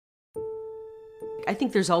I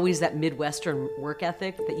think there's always that Midwestern work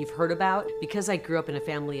ethic that you've heard about. Because I grew up in a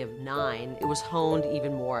family of 9, it was honed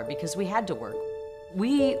even more because we had to work.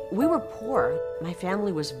 We were poor. My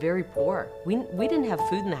family was very poor. We didn't have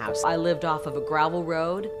food in the house. I lived off of a gravel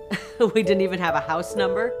road. We didn't even have a house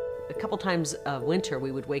number. A couple times a winter,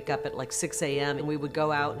 we would wake up at like 6 a.m. and we would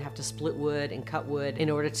go out and have to split wood and cut wood in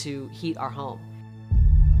order to heat our home.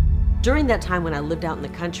 During that time when I lived out in the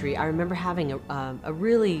country, I remember having a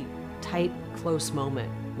really tight, close moment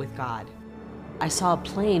with God. I saw a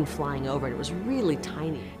plane flying over and it was really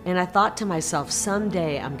tiny. And I thought to myself,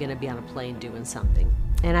 someday I'm gonna be on a plane doing something.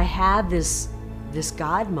 And I had this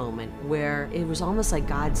God moment where it was almost like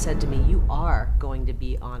God said to me, you are going to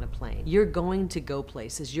be on a plane. You're going to go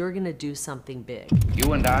places. You're gonna do something big.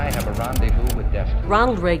 You and I have a rendezvous with destiny.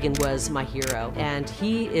 Ronald Reagan was my hero, and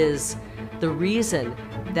he is the reason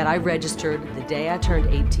that I registered the day I turned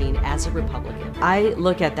 18 as a Republican. I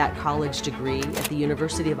look at that college degree at the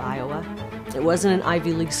University of Iowa. It wasn't an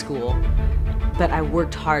Ivy League school, but I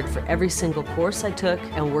worked hard for every single course I took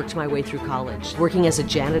and worked my way through college. Working as a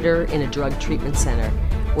janitor in a drug treatment center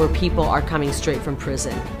where people are coming straight from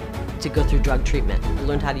prison to go through drug treatment. I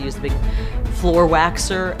learned how to use the big floor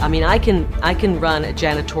waxer. I mean, I can run a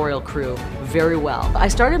janitorial crew very well. I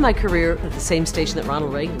started my career at the same station that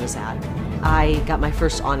Ronald Reagan was at. I got my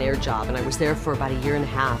first on-air job and I was there for about 1.5 years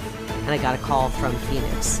and I got a call from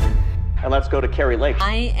Phoenix. And let's go to Kari Lake.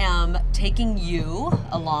 I am taking you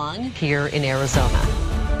along here in Arizona.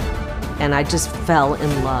 And I just fell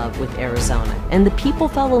in love with Arizona. And the people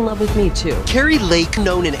fell in love with me too. Kari Lake,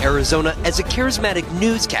 known in Arizona as a charismatic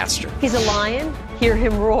newscaster. He's a lion, hear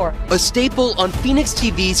him roar. A staple on Phoenix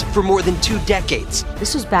TVs for more than 2 decades.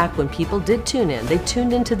 This was back when people did tune in. They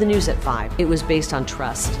tuned into the news at 5. It was based on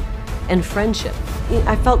trust and friendship.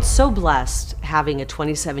 I felt so blessed having a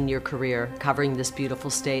 27-year career covering this beautiful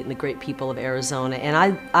state and the great people of Arizona. And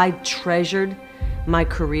I treasured my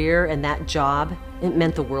career and that job. It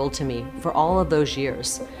meant the world to me for all of those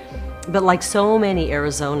years. But like so many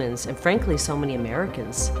Arizonans, and frankly so many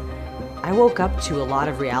Americans, I woke up to a lot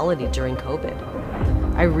of reality during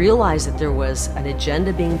COVID. I realized that there was an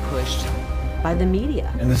agenda being pushed by the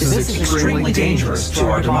media. And this is extremely dangerous to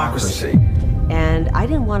our democracy. And I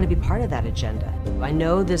didn't want to be part of that agenda. I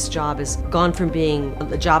know this job has gone from being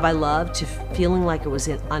a job I love to feeling like it was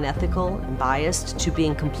unethical and biased to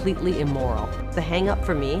being completely immoral. The hang-up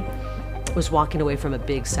for me was walking away from a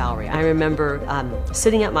big salary. I remember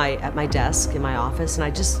sitting at my desk in my office and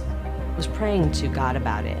I just was praying to God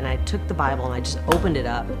about it. And I took the Bible and I just opened it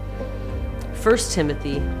up. 1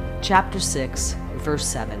 Timothy chapter 6, verse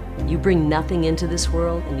 7. You bring nothing into this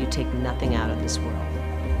world and you take nothing out of this world.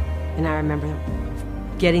 And I remember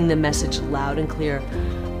getting the message loud and clear.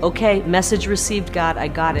 Okay, message received, God, I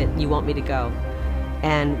got it. You want me to go.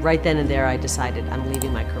 And right then and there, I decided I'm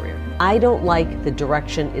leaving my career. I don't like the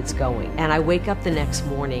direction it's going. And I wake up the next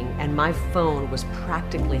morning and my phone was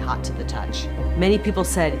practically hot to the touch. Many people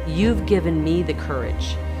said, you've given me the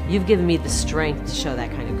courage. You've given me the strength to show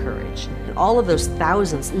that kind of courage. And all of those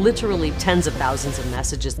thousands, literally tens of thousands of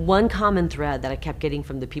messages, one common thread that I kept getting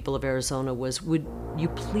from the people of Arizona was, would you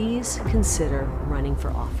please consider running for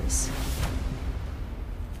office?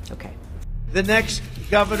 Okay. The next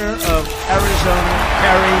governor of Arizona,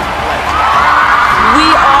 Kari Lake. We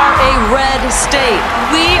are a red state.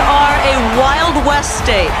 We are a Wild West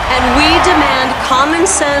state. And we demand common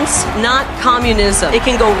sense, not communism. It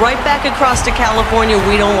can go right back across to California.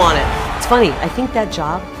 We don't want it. It's funny, I think that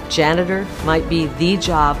job, janitor, might be the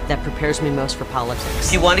job that prepares me most for politics.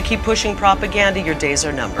 If you want to keep pushing propaganda, your days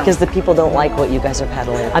are numbered. Because the people don't like what you guys are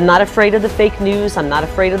peddling. I'm not afraid of the fake news. I'm not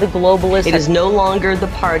afraid of the globalists. It is no longer the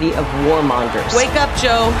party of warmongers. Wake up,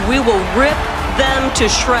 Joe. We will rip them to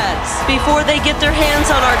shreds before they get their hands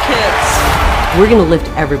on our kids. We're going to lift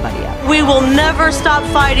everybody up. We will never stop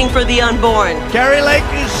fighting for the unborn. Kari Lake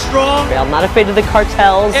is strong. I'm not afraid of the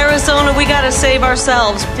cartels. Arizona, we got to save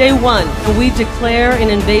ourselves. Day 1, we declare an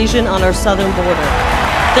invasion on our southern border.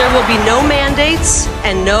 There will be no mandates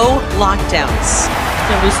and no lockdowns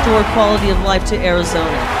to restore quality of life to Arizona.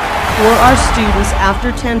 For our students,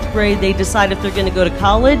 after 10th grade, they decide if they're going to go to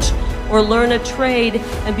college or learn a trade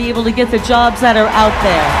and be able to get the jobs that are out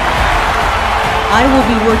there. I will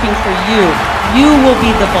be working for you. You will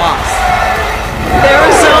be the boss.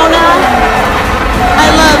 Arizona, I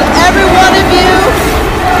love every one of you.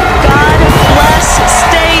 God bless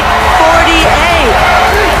State 48.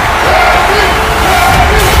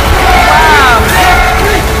 Wow.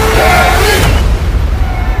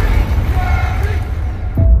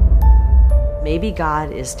 Maybe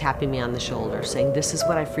God is tapping me on the shoulder, saying, this is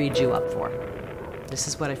what I freed you up for. This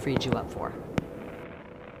is what I freed you up for.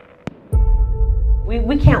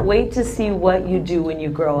 We can't wait to see what you do when you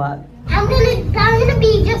grow up. I'm gonna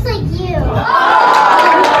be just like you.